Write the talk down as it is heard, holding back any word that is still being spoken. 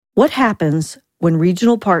What happens when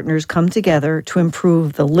regional partners come together to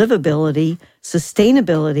improve the livability,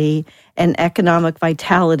 sustainability, and economic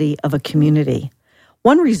vitality of a community?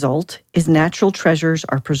 One result is natural treasures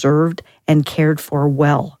are preserved and cared for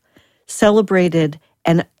well, celebrated,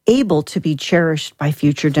 and able to be cherished by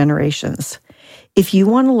future generations. If you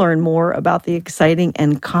want to learn more about the exciting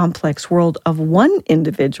and complex world of one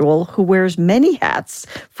individual who wears many hats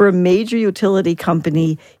for a major utility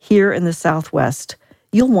company here in the Southwest,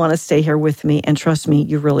 you'll want to stay here with me, and trust me,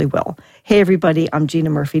 you really will. Hey, everybody, I'm Gina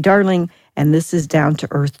Murphy-Darling, and this is Down to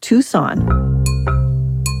Earth Tucson.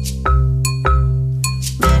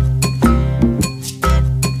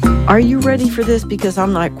 Are you ready for this? Because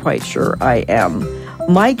I'm not quite sure I am.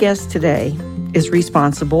 My guest today is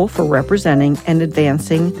responsible for representing and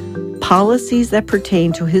advancing policies that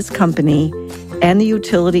pertain to his company and the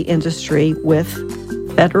utility industry with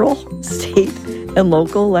federal, state, and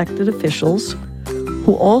local elected officials,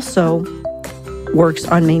 who also works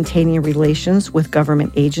on maintaining relations with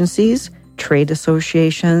government agencies, trade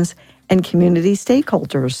associations, and community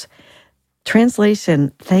stakeholders.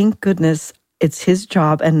 Translation, thank goodness it's his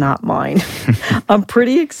job and not mine. I'm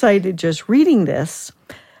pretty excited just reading this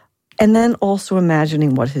and then also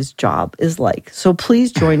imagining what his job is like. So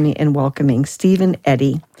please join me in welcoming Steven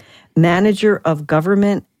Eddy, Manager of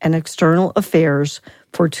Government and External Affairs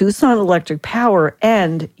for Tucson Electric Power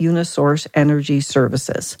and UniSource Energy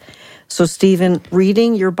Services. So Steven,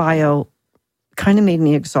 reading your bio kind of made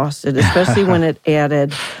me exhausted, especially when it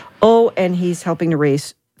added, and he's helping to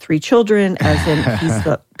raise 3 children, as in he's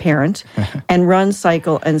the parent, and run,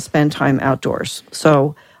 cycle, and spend time outdoors.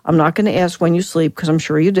 So I'm not going to ask when you sleep, because I'm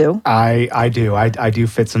sure you do. I do. I do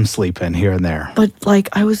fit some sleep in here and there. But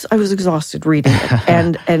I was exhausted reading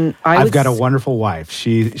it, and I've got a wonderful wife.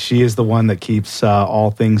 She is the one that keeps all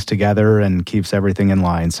things together and keeps everything in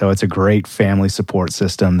line. So it's a great family support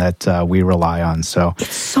system that we rely on. So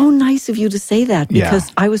it's so nice of you to say that,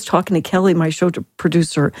 because I was talking to Kelly, my show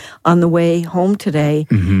producer, on the way home today,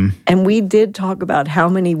 and we did talk about how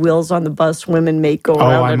many wheels on the bus women make go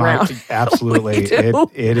around and round. Absolutely.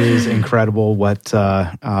 It is incredible what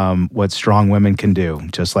strong women can do,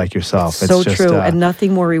 just like yourself. It's so just, true, and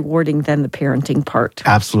nothing more rewarding than the parenting part.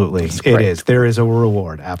 Absolutely. It is. There is a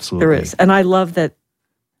reward, absolutely. There is. And I love that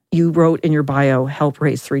you wrote in your bio, help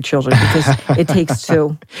raise 3 children, because it takes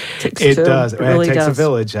 2. It does. It really takes does. a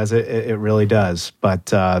village, as it really does. But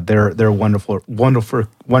they're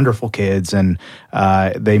wonderful kids, and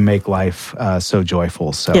they make life so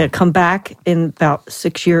joyful. So yeah, come back in about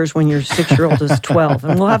 6 years when your 6-year-old is 12,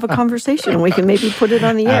 and we'll have a conversation, and we can maybe put it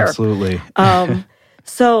on the air. Absolutely.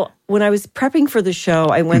 So when I was prepping for the show,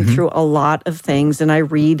 I went through a lot of things, and I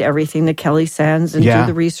read everything that Kelly sends and do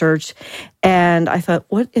the research. And I thought,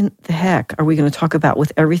 what in the heck are we going to talk about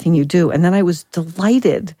with everything you do? And then I was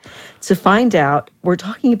delighted to find out we're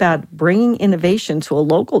talking about bringing innovation to a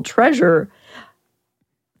local treasure,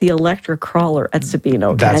 the electric crawler at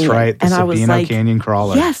Sabino Canyon. That's right, the Sabino Canyon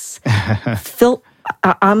crawler. Yes. Phil,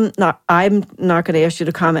 I'm not going to ask you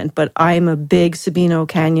to comment, but I'm a big Sabino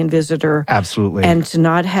Canyon visitor. Absolutely. And to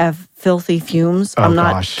not have filthy fumes, I'm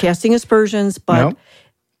not casting aspersions, but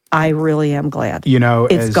I really am glad.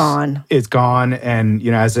 It's gone. It's gone. And,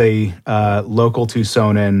 as a local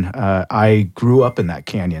Tucsonan, I grew up in that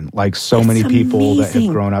canyon, like so many people that have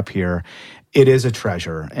grown up here. It is a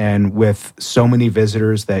treasure. And with so many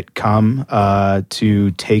visitors that come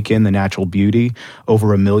to take in the natural beauty, over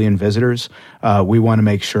 1 million visitors, we want to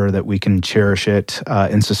make sure that we can cherish it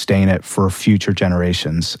and sustain it for future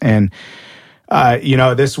generations. And,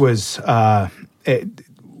 this was,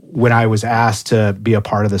 when I was asked to be a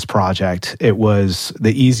part of this project, it was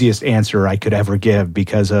the easiest answer I could ever give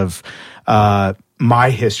because of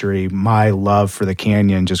my history, my love for the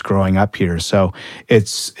canyon, just growing up here. So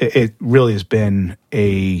it really has been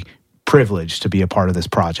a privilege to be a part of this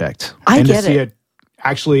project. And to see it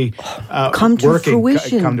actually come to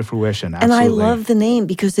fruition. Absolutely. And I love the name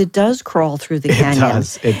because it does crawl through the canyon.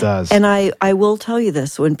 It does. And I will tell you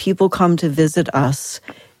this, when people come to visit us,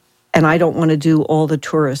 and I don't want to do all the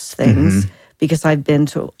tourist things, because I've been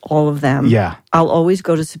to all of them. Yeah. I'll always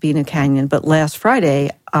go to Sabino Canyon. But last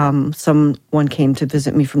Friday, someone came to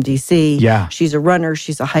visit me from D.C. Yeah. She's a runner.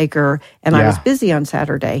 She's a hiker. And I was busy on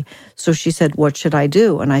Saturday. So she said, what should I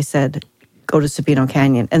do? And I said, go to Sabino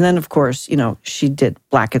Canyon. And then, of course, she did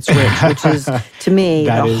Blackett's Ridge, which is, to me,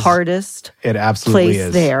 the hardest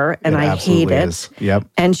place there. And I hate it. Yep.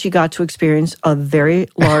 And she got to experience a very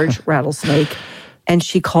large rattlesnake. And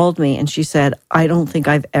she called me and she said, I don't think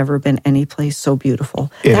I've ever been any place so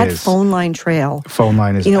beautiful. That phone line trail. Phone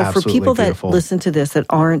line is absolutely for people beautiful. that listen to this that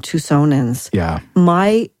aren't Tucsonans, Yeah.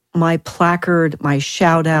 my my placard, my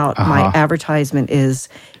shout out, my advertisement is,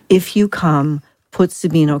 if you come, put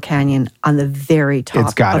Sabino Canyon on the very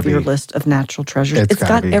top of your list of natural treasures. It's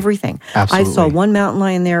got everything. Absolutely. I saw one mountain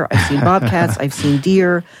lion there. I've seen bobcats. I've seen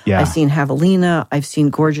deer. I've seen javelina. I've seen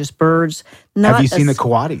gorgeous birds. Have you seen the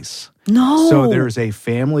coatis? No. So there's a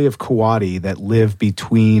family of coati that live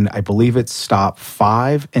between, I believe it's stop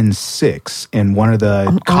 5 and 6 in one of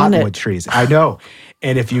the cottonwood trees. I know.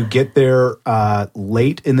 And if you get there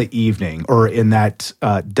late in the evening or in that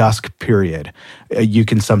dusk period, you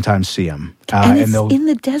can sometimes see them. And it's in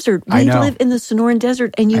the desert. We live in the Sonoran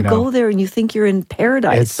Desert, and you go there and you think you're in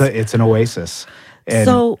paradise. It's an oasis. And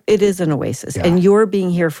so it is an oasis. Yeah. And your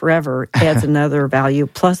being here forever adds another value.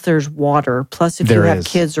 Plus there's water. Plus if you have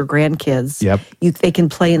kids or grandkids, they can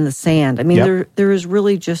play in the sand. I mean, there is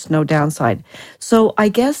really just no downside. So I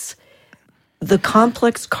guess the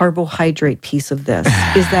complex carbohydrate piece of this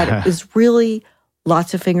is that it is really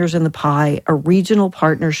lots of fingers in the pie, a regional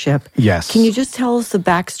partnership. Yes. Can you just tell us the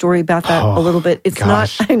backstory about that a little bit? It's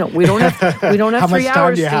not, I know, we don't have 3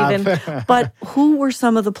 hours, Steven, but who were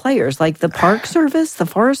some of the players? Like the Park Service, the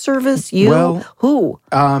Forest Service, you? Well, who?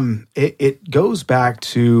 It goes back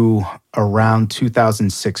to around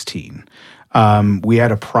 2016. We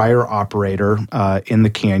had a prior operator in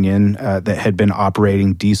the canyon that had been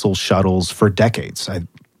operating diesel shuttles for decades, I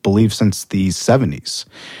believe since the 70s.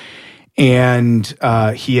 And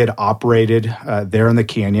he had operated there in the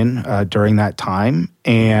canyon during that time.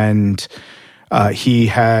 And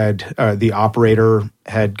the operator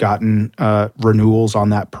had gotten renewals on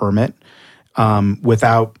that permit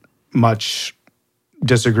without much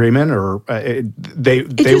disagreement, or they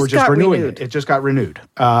were just renewing it. It just got renewed.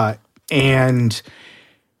 And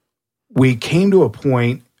we came to a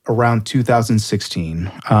point around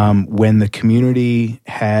 2016 when the community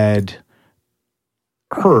had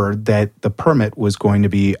heard that the permit was going to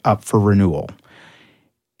be up for renewal.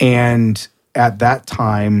 And at that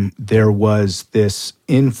time, there was this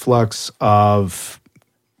influx of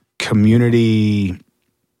community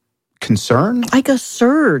concern. Like a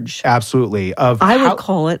surge. Absolutely. I would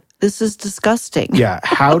call it, this is disgusting. Yeah.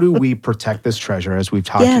 How do we protect this treasure, as we've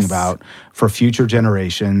talking about, for future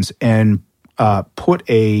generations, and put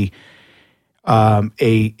a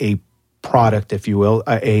product, if you will,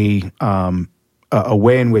 a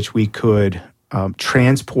way in which we could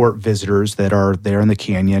transport visitors that are there in the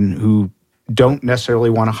canyon who don't necessarily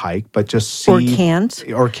want to hike, but just see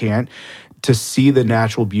or can't to see the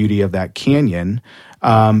natural beauty of that canyon,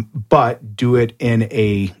 but do it in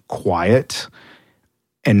a quiet,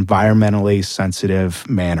 environmentally sensitive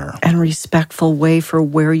manner. And respectful way for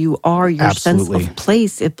where you are, your sense of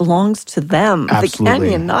place. It belongs to them, the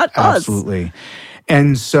canyon, not us. Absolutely.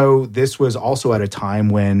 And so this was also at a time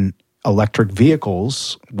when electric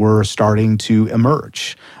vehicles were starting to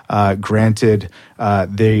emerge. Granted,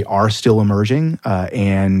 they are still emerging,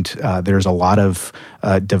 and there's a lot of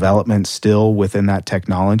development still within that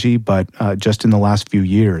technology, but just in the last few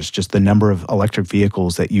years, just the number of electric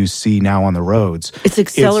vehicles that you see now on the roads. It's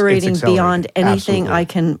accelerating beyond anything I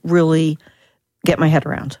can really get my head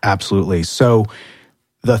around. Absolutely. So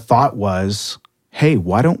the thought was, hey,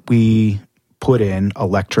 why don't we put in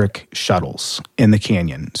electric shuttles in the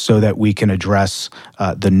canyon so that we can address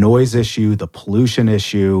the noise issue, the pollution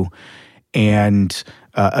issue, and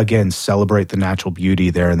again, celebrate the natural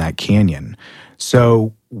beauty there in that canyon.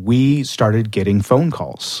 So we started getting phone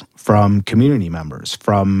calls from community members,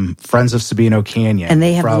 from Friends of Sabino Canyon. And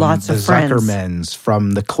they have lots of friends. From the Zuckermans,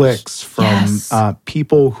 from the Clicks, from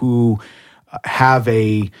people who have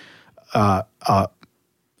a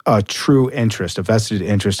true interest, a vested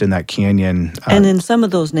interest in that canyon. And then some of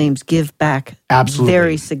those names give back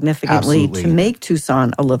very significantly to make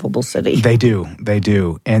Tucson a livable city. They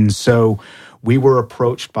do. And so we were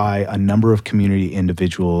approached by a number of community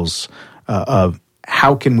individuals of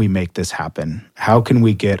how can we make this happen? How can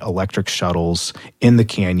we get electric shuttles in the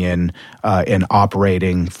canyon and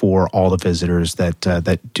operating for all the visitors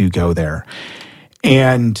that do go there?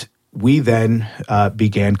 And we then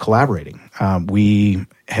began collaborating. We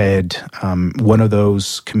had one of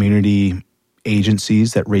those community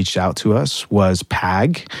agencies that reached out to us was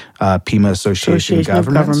PAG, Pima Association of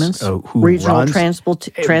Governments, who Regional runs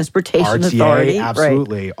Transportation RTA, Authority.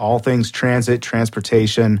 Absolutely. Right. All things transit,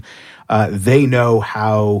 transportation. They know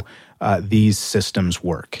how these systems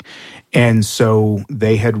work. And so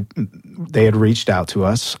they had reached out to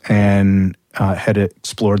us and had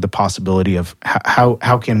explored the possibility of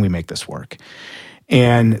how can we make this work.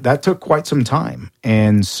 And that took quite some time.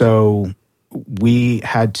 And so we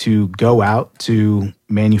had to go out to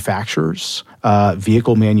manufacturers,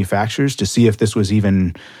 vehicle manufacturers, to see if this was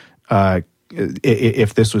even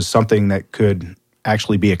if this was something that could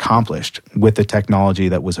actually be accomplished with the technology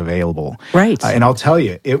that was available. Right. And I'll tell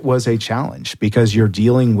you, it was a challenge because you're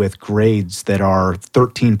dealing with grades that are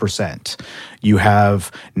 13%. You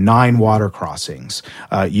have 9 water crossings.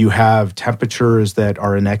 You have temperatures that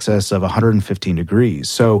are in excess of 115 degrees.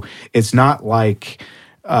 So it's not like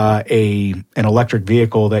an electric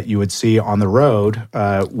vehicle that you would see on the road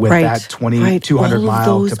with that 200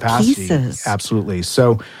 mile capacity. Pieces. Absolutely.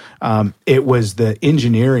 So it was the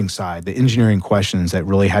engineering side, the engineering questions that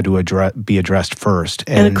really had to be addressed first.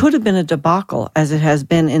 And it could have been a debacle, as it has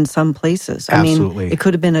been in some places. Absolutely. I mean, it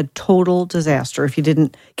could have been a total disaster if you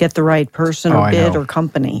didn't get the right person or bid or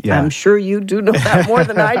company. Yeah. I'm sure you do know that more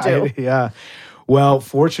than I do. Yeah. Well,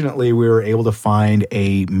 fortunately, we were able to find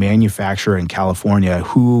a manufacturer in California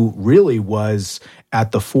who really was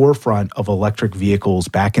at the forefront of electric vehicles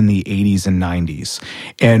back in the 80s and 90s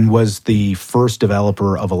and was the first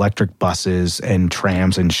developer of electric buses and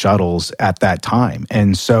trams and shuttles at that time.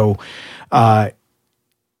 And so they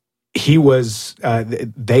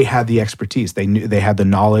had the expertise. They had the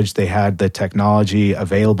knowledge, they had the technology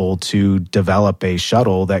available to develop a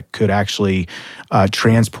shuttle that could actually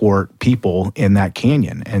transport people in that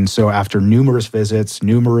canyon. And so after numerous visits,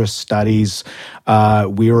 numerous studies,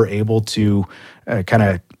 we were able to kind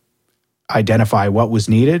of identify what was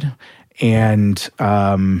needed and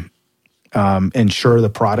ensure the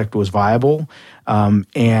product was viable.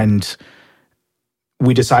 And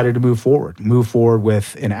we decided to move forward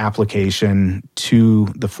with an application to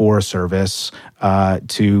the Forest Service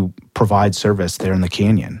to provide service there in the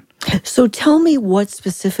canyon. So tell me what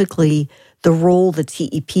specifically the role the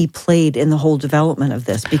TEP played in the whole development of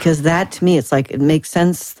this, because that to me, it's like it makes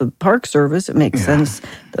sense. The Park Service, it makes sense.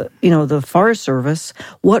 The Forest Service.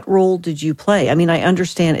 What role did you play? I mean, I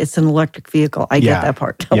understand it's an electric vehicle. I get that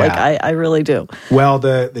part. I really do. Well,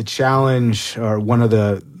 the challenge, or one of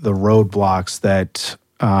the roadblocks that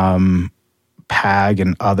PAG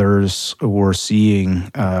and others were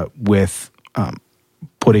seeing with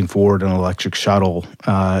putting forward an electric shuttle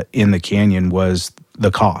in the canyon was the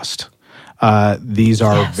cost. These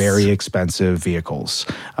are very expensive vehicles.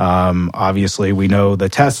 Obviously, we know the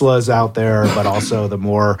Teslas out there, but also the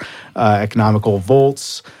more economical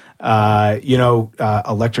Volts.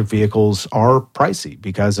 Electric vehicles are pricey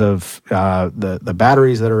because of the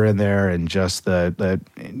batteries that are in there and just the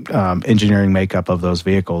engineering makeup of those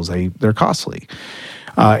vehicles. They're costly.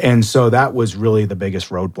 And so that was really the biggest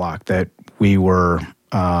roadblock that we were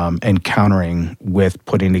encountering with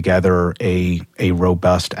putting together a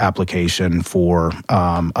robust application for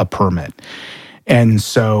a permit. And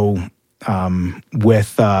so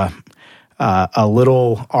with a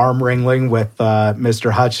little arm wrangling with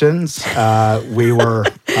Mr. Hutchins, we were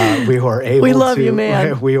able we love you,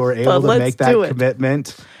 man. We were able to make that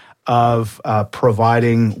commitment of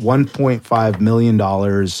providing $1.5 million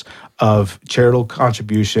of charitable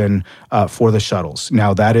contribution for the shuttles.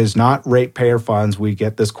 Now, that is not ratepayer funds. We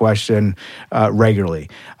get this question regularly.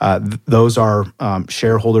 Those are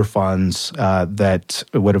shareholder funds that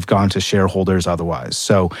would have gone to shareholders otherwise.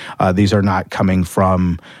 So these are not coming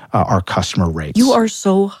from our customer rates. You are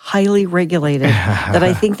so highly regulated that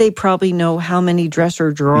I think they probably know how many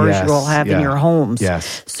dresser drawers you all have in your homes.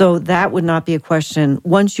 Yes. So that would not be a question.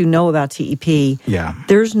 Once you know about TEP,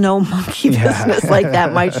 there's no monkey business like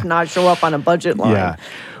that might not show up on a budget line. Yeah.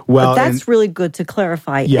 Well, but that's really good to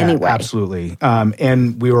clarify anyway. Absolutely.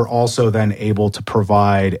 And we were also then able to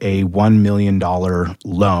provide a $1 million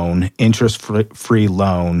loan, interest-free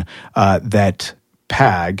loan that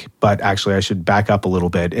PAG, but actually I should back up a little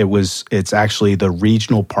bit. It's actually the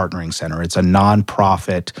Regional Partnering Center. It's a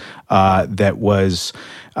nonprofit that was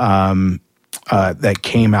that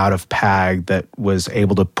came out of PAG that was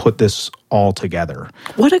able to put this all together.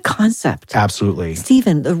 What a concept. Absolutely.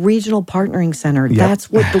 Stephen, the Regional Partnering Center, that's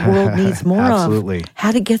what the world needs more Absolutely. of.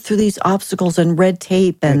 How to get through these obstacles and red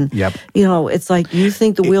tape. And, it's like you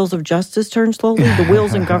think the wheels of justice turn slowly, the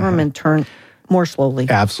wheels in government turn more slowly.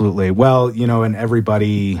 Absolutely. Well, and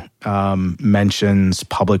everybody mentions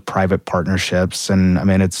public-private partnerships, and I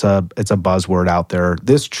mean it's a buzzword out there.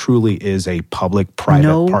 This truly is a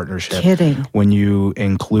public-private partnership. No kidding. When you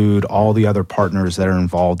include all the other partners that are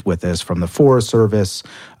involved with this, from the Forest Service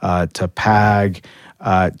to PAG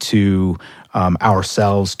to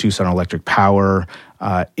ourselves, Tucson Electric Power,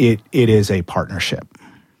 it is a partnership.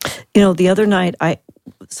 The other night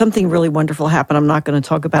something really wonderful happened. I'm not going to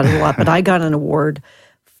talk about it a lot, but I got an award,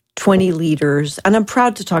 20 leaders, and I'm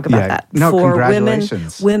proud to talk about that. No, for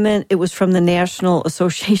congratulations. Women. It was from the National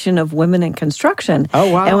Association of Women in Construction.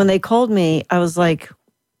 Oh, wow. And when they called me, I was like,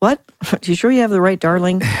 what? Are you sure you have the right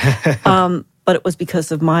darling? But it was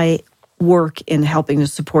because of my work in helping to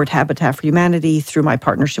support Habitat for Humanity through my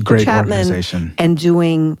partnership Great with Chapman organization. and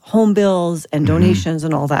doing home bills and donations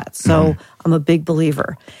and all that. So I'm a big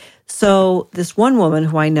believer. So this one woman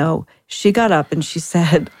who I know, she got up and she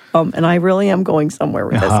said, and I really am going somewhere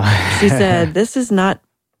with this. She said, this is not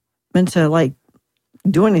meant to like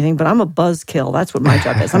do anything, but I'm a buzzkill. That's what my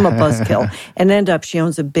job is. I'm a buzzkill. And end up, she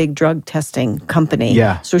owns a big drug testing company.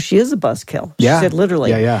 Yeah. So she is a buzzkill. She said literally.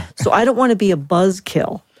 Yeah. So I don't want to be a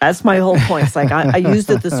buzzkill. That's my whole point. It's like I used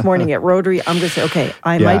it this morning at Rotary. I'm going to say, okay,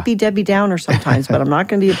 I might be Debbie Downer sometimes, but I'm not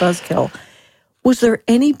going to be a buzzkill. Was there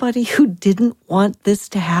anybody who didn't want this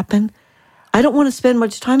to happen? I don't want to spend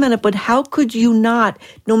much time on it, but how could you not,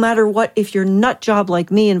 no matter what, if you're nut job like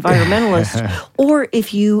me, environmentalist, or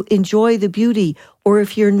if you enjoy the beauty, or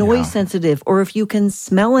if you're noise sensitive, or if you can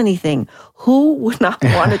smell anything, who would not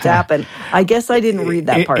want it to happen? I guess I didn't read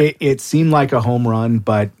that part. It seemed like a home run,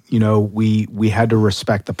 but we had to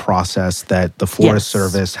respect the process that the Forest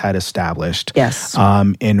Service had established. Yes.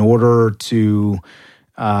 In order to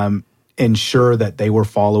ensure that they were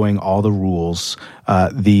following all the rules,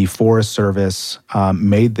 the Forest Service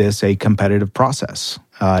made this a competitive process.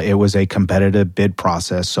 It was a competitive bid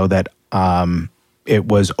process so that it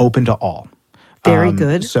was open to all. Very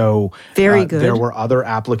good. So very good. There were other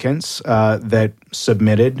applicants that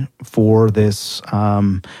submitted for this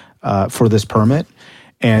permit,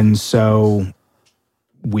 and so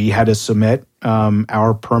we had to submit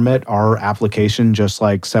our permit, our application, just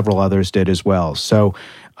like several others did as well. So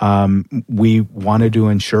we wanted to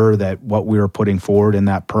ensure that what we were putting forward in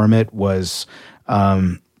that permit was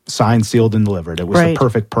signed, sealed, and delivered. It was the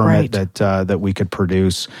perfect permit that we could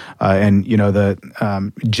produce. And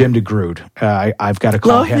the Jim DeGrood, I've got to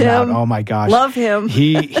call him out. Oh my gosh, love him.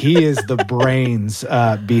 He is the brains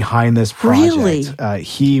behind this project. Really,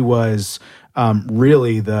 he was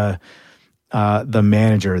really the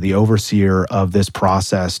manager, the overseer of this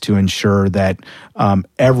process to ensure that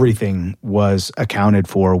everything was accounted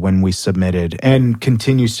for when we submitted, and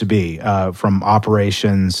continues to be from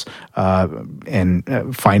operations and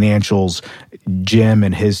financials. Jim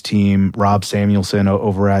and his team, Rob Samuelson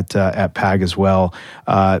over at PAG as well.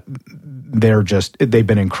 They've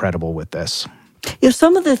been incredible with this.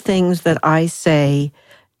 Some of the things that I say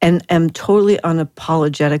and am totally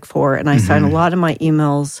unapologetic for, and I sign a lot of my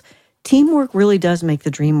emails. Teamwork really does make the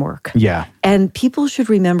dream work. Yeah. And people should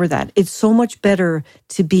remember that. It's so much better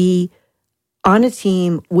to be on a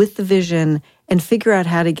team with the vision and figure out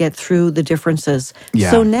how to get through the differences. Yeah.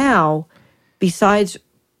 So now, besides,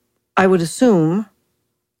 I would assume,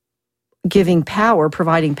 providing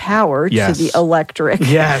power to the electric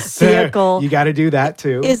vehicle. You got to do that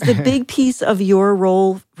too. Is the big piece of your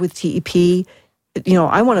role with TEP,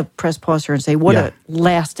 I want to press pause here and say, what a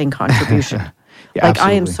lasting contribution. Yeah, like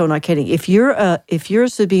absolutely. I am so not kidding. If you're a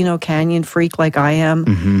Sabino Canyon freak like I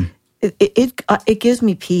am, it gives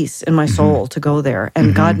me peace in my soul to go there.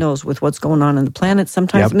 And God knows with what's going on in the planet,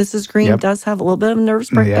 sometimes Mrs. Green does have a little bit of a nervous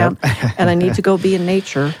breakdown, and I need to go be in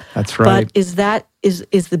nature. That's right. But is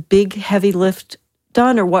the big heavy lift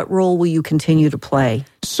done, or what role will you continue to play?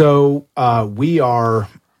 So we are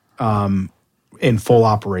in full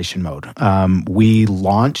operation mode. We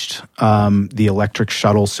launched the electric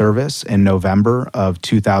shuttle service in November of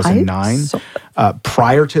 2009.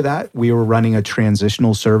 Prior to that, we were running a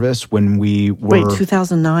transitional service when we were... Wait,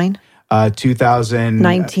 2009?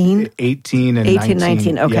 2019? 18 and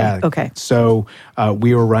 19. Okay, okay. So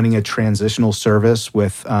we were running a transitional service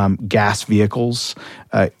with gas vehicles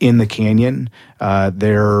in the canyon.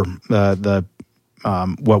 They're the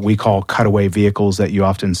what we call cutaway vehicles that you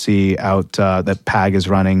often see out that PAG is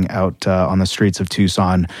running out on the streets of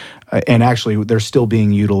Tucson. And actually, they're still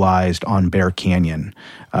being utilized on Bear Canyon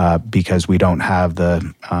because we don't have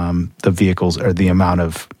the vehicles or the amount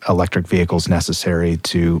of electric vehicles necessary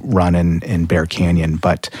to run in Bear Canyon.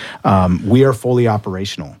 But we are fully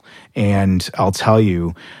operational. And I'll tell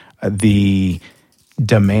you, the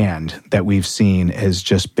demand that we've seen has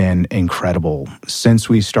just been incredible. Since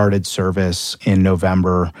we started service in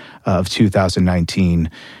November of 2019,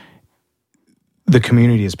 the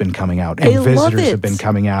community has been coming out, and visitors have been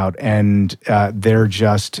coming out, and they're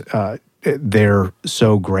just they're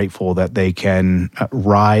so grateful that they can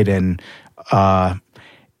ride in a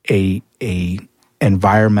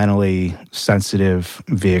environmentally sensitive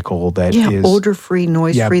vehicle that is odor-free,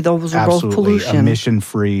 noise-free, those are both pollution.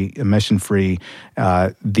 Emission-free.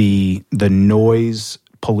 The noise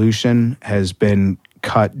pollution has been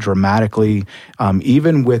cut dramatically,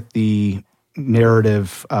 even with the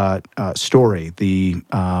narrative story, the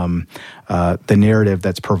narrative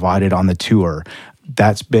that's provided on the tour.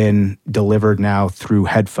 that's been delivered now through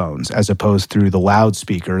headphones as opposed through the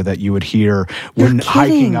loudspeaker that you would hear when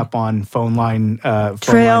hiking up on phone line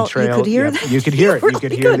trail. You could hear that. You could hear it. You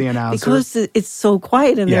could hear the announcer. Because it's so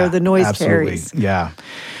quiet in there, the noise absolutely. Carries. Yeah.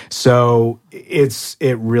 So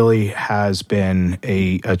it really has been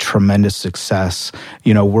a tremendous success.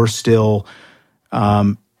 We're still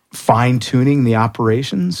fine-tuning the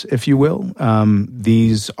operations, if you will.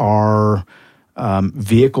 These are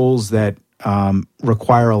vehicles that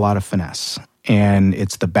require a lot of finesse. And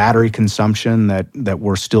it's the battery consumption that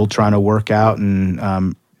we're still trying to work out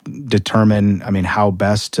and determine, how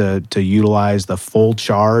best to utilize the full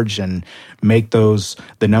charge and make those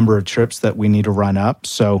the number of trips that we need to run up.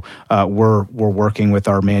 So we're working with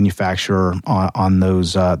our manufacturer on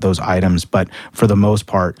those items. But for the most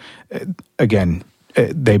part, again,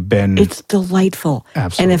 they've been... It's delightful.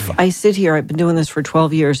 Absolutely. And if I sit here, I've been doing this for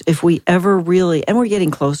 12 years, if we ever really, and we're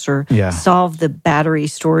getting closer, solve the battery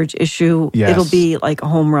storage issue, it'll be like a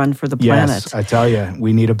home run for the planet. Yes, I tell you,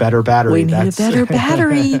 we need a better battery. We need a better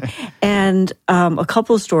battery. And a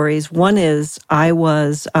couple of stories. One is I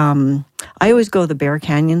always go the Bear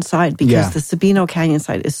Canyon side because the Sabino Canyon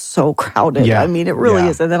side is so crowded. Yeah. It really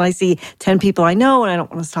is. And then I see 10 people I know and I don't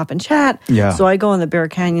want to stop and chat. Yeah. So I go on the Bear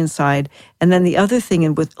Canyon side. And then the other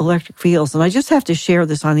thing with electric vehicles, and I just have to share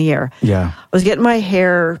this on the air. Yeah. I was getting my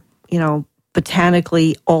hair,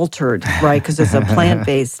 botanically altered, right? Because it's a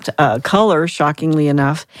plant-based color, shockingly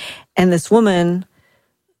enough. And this woman...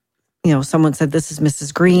 someone said, this is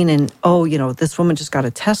Mrs. Green, and this woman just got a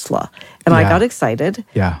Tesla. And I got excited.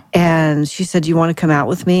 Yeah. And she said, do you want to come out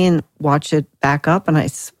with me and watch it back up? And I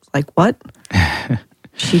was like, what?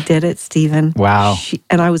 She did it, Stephen. Wow.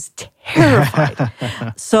 And I was terrified.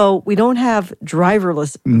 So we don't have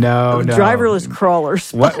driverless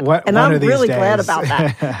crawlers. What? And I'm really glad about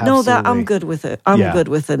that. No, I'm good with it. I'm good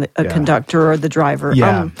with a conductor or the driver.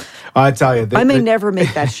 Yeah. I tell you, I may never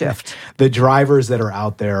make that shift. The drivers that are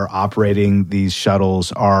out there operating these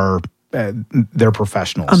shuttles are they're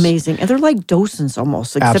professionals. Amazing. And they're like docents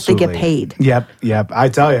almost, except Absolutely. they get paid. Yep. I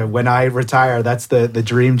tell you, when I retire, that's the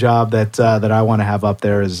dream job that I want to have up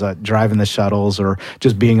there is driving the shuttles or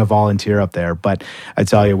just being a volunteer up there. But I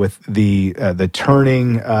tell you, with the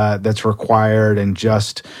turning that's required and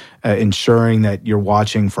just ensuring that you're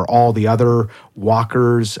watching for all the other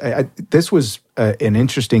walkers. This was an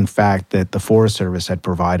interesting fact that the Forest Service had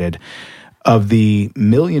provided. Of the 1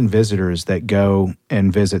 million visitors that go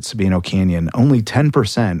and visit Sabino Canyon, only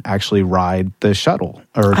 10% actually ride the shuttle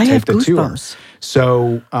or take the tour.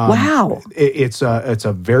 So, wow, it's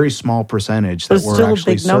a very small percentage that we're still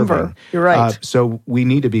actually a big serving. Number. You're right. So we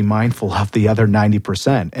need to be mindful of the other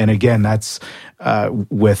 90%. And again, that's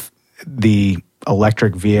with the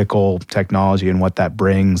electric vehicle technology and what that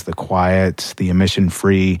brings, the quiet, the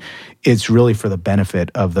emission-free. It's really for the benefit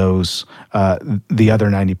of those, the other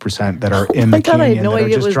 90% that are in the canyon. I had no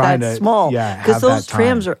idea it was that small. Because those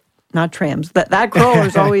trams are not trams. That crawler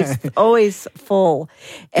is always full,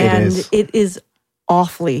 and it is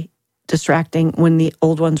awfully distracting when the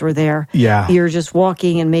old ones were there. Yeah. You're just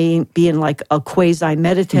walking and may be in like a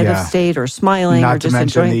quasi-meditative state or smiling or just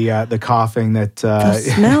enjoying. Not to mention the coughing that... the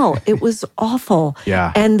smell. It was awful.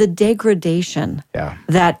 Yeah. And the degradation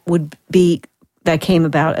that came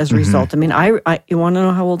about as a result. I mean, you want to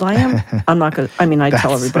know how old I am? I'm not going to... I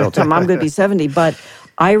tell everybody all the time, I'm going to be 70. But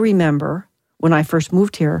I remember when I first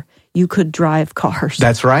moved here, you could drive cars.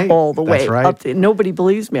 That's right. All the way up. Nobody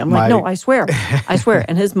believes me. I'm like, no, I swear. I swear.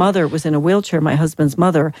 And his mother was in a wheelchair, my husband's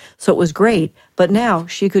mother, so it was great. But now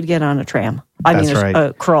she could get on a tram.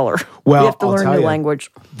 A crawler. Well, you have to learn new language.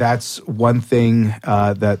 That's one thing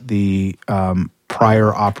that the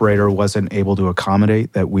prior operator wasn't able to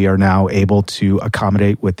accommodate that we are now able to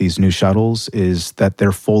accommodate with these new shuttles is that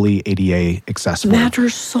they're fully ADA accessible.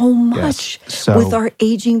 Matters so much with our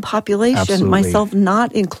aging population, absolutely. Myself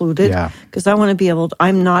not included, because I want to be able to,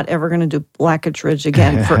 I'm not ever going to do Blackage Ridge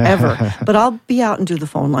again forever, but I'll be out and do the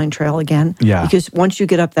phone line trail again, because once you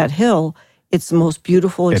get up that hill, it's the most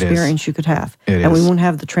beautiful experience you could have. And we won't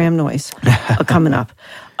have the tram noise coming up.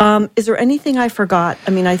 Is there anything I forgot?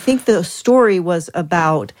 I think the story was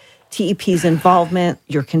about TEP's involvement,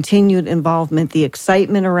 your continued involvement, the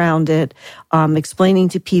excitement around it, explaining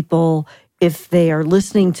to people if they are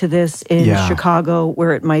listening to this in Chicago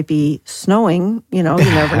where it might be snowing, you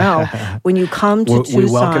never know. When you come to Tucson. We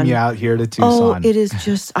welcome you out here to Tucson. Oh, it is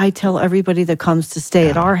just, I tell everybody that comes to stay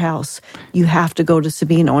at our house, you have to go to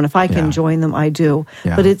Sabino. And if I can join them, I do.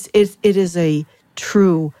 Yeah. But it is a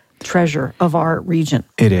true treasure of our region.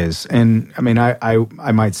 It is. And I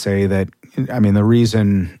might say that, the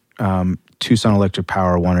reason Tucson Electric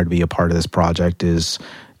Power wanted to be a part of this project is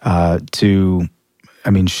to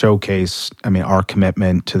showcase, our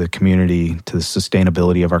commitment to the community, to the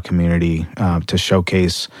sustainability of our community, to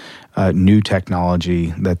showcase new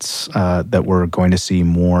technology that we're going to see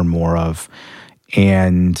more and more of,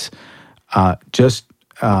 and just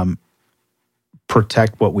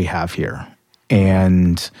protect what we have here.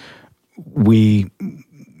 And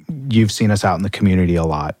you've seen us out in the community a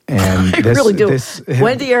lot, and I really do.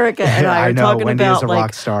 Wendy, Erica, and I are talking Wendy about is a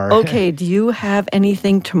rock star. Okay, do you have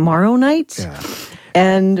anything tomorrow night? Yeah.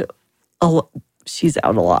 And she's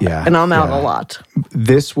out a lot, and I'm out a lot.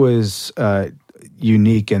 This was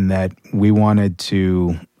unique in that we wanted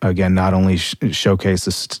to, again, not only showcase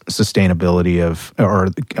the sustainability or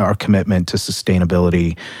our commitment to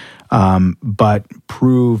sustainability, but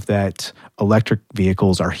prove that electric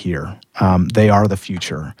vehicles are here. They are the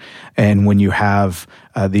future. And when you have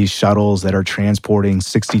these shuttles that are transporting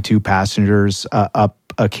 62 passengers up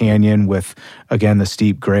a canyon with, again, the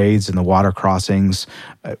steep grades and the water crossings,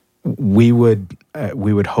 we would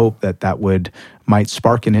hope that might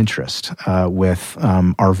spark an interest with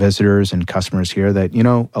our visitors and customers here that,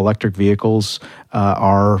 electric vehicles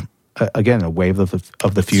are, again, a wave of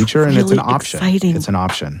the future, and it's an option. Exciting. It's an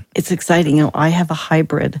option. It's exciting. I have a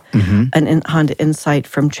hybrid, an Honda Insight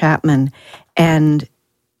from Chapman, and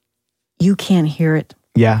you can't hear it.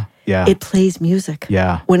 Yeah. It plays music.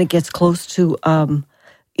 Yeah. When it gets close to,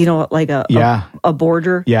 like a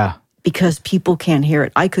border. Yeah. Because people can't hear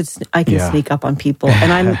it. I can sneak up on people,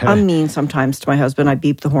 and I'm mean sometimes to my husband. I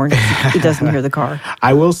beep the horn. He doesn't hear the car.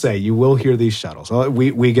 I will say, you will hear these shuttles.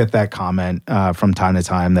 We get that comment from time to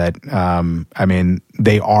time that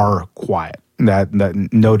they are quiet. That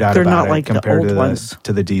no doubt They're about not it like compared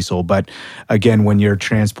to the diesel. But again, when you're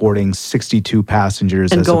transporting 62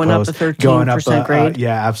 passengers and going up a 13% grade,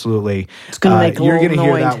 yeah, absolutely, it's going to make a you're going to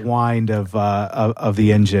hear that wind of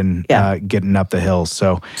the engine getting up the hill.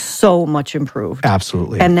 So much improved,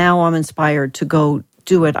 absolutely. And now I'm inspired to go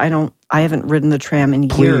do it. I haven't ridden the tram in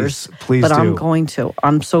years, please but do. I'm going to.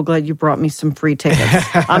 I'm so glad you brought me some free tickets.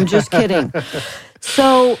 I'm just kidding.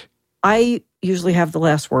 So I usually have the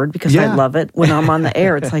last word because I love it when I'm on the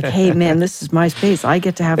air. It's like, hey, man, this is my space. I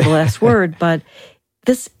get to have the last word. But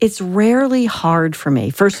it's rarely hard for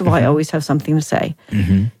me. First of all, I always have something to say.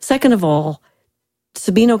 Second of all,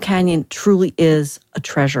 Sabino Canyon truly is a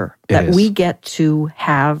treasure that we get to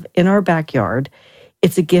have in our backyard.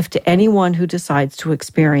 It's a gift to anyone who decides to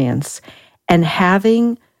experience. And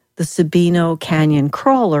having the Sabino Canyon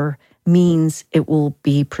crawler means it will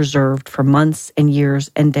be preserved for months and years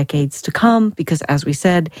and decades to come because, as we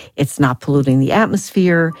said, it's not polluting the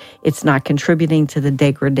atmosphere. It's not contributing to the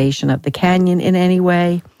degradation of the canyon in any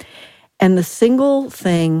way. And the single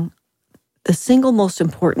most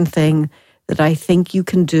important thing that I think you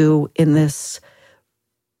can do in this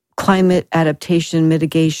climate adaptation,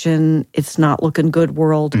 mitigation, it's not looking good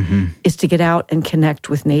world, is to get out and connect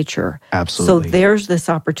with nature. Absolutely. So there's this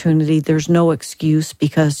opportunity. There's no excuse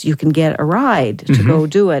because you can get a ride to go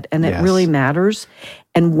do it, and it really matters.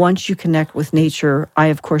 And once you connect with nature, I,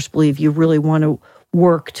 of course, believe you really want to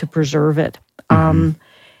work to preserve it. And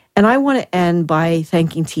I want to end by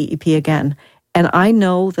thanking TEP again. And I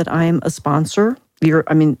know that I'm a sponsor. You're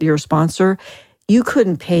a sponsor. You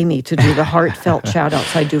couldn't pay me to do the heartfelt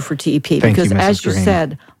shout-outs I do for TEP because, as you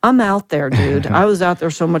said, I'm out there, dude. I was out there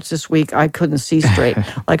so much this week, I couldn't see straight.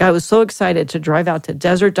 Like, I was so excited to drive out to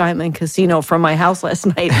Desert Diamond Casino from my house last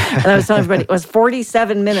night, and I was telling everybody it was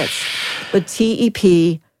 47 minutes. But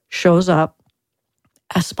TEP shows up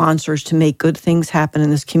as sponsors to make good things happen in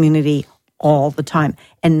this community all the time,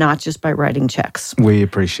 and not just by writing checks. We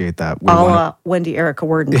appreciate that. Wendy Erica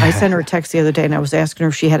Worden. I sent her a text the other day, and I was asking her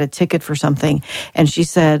if she had a ticket for something, and she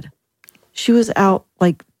said she was out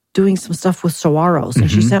like doing some stuff with saguaros, and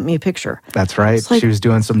she sent me a picture. That's right. Like, she was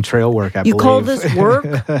doing some trail work, I believe. You call this work,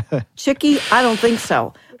 Chickie? I don't think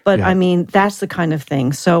so. But I mean, that's the kind of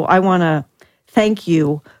thing. So I want to thank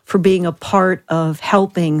you for being a part of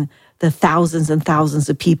helping the thousands and thousands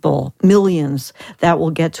of people, millions, that will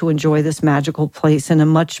get to enjoy this magical place in a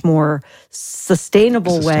much more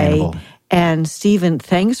sustainable way. And Steven,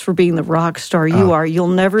 thanks for being the rock star you are. You'll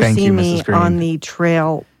never see me on the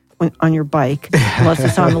trail on your bike unless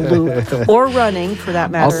it's on the loop or running, for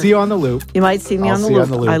that matter. I'll see you on the loop. You might see me on the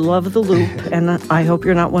loop. I love the loop, and I hope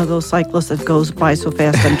you're not one of those cyclists that goes by so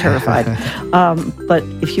fast I'm terrified. But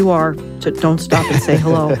if you are, don't stop and say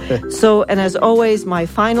hello. So, and as always, my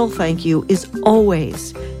final thank you is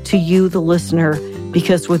always to you, the listener,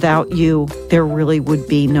 because without you, there really would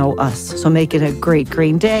be no us. So make it a great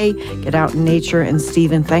green day. Get out in nature. And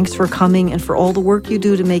Steven, thanks for coming and for all the work you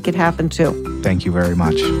do to make it happen too. Thank you very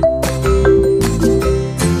much.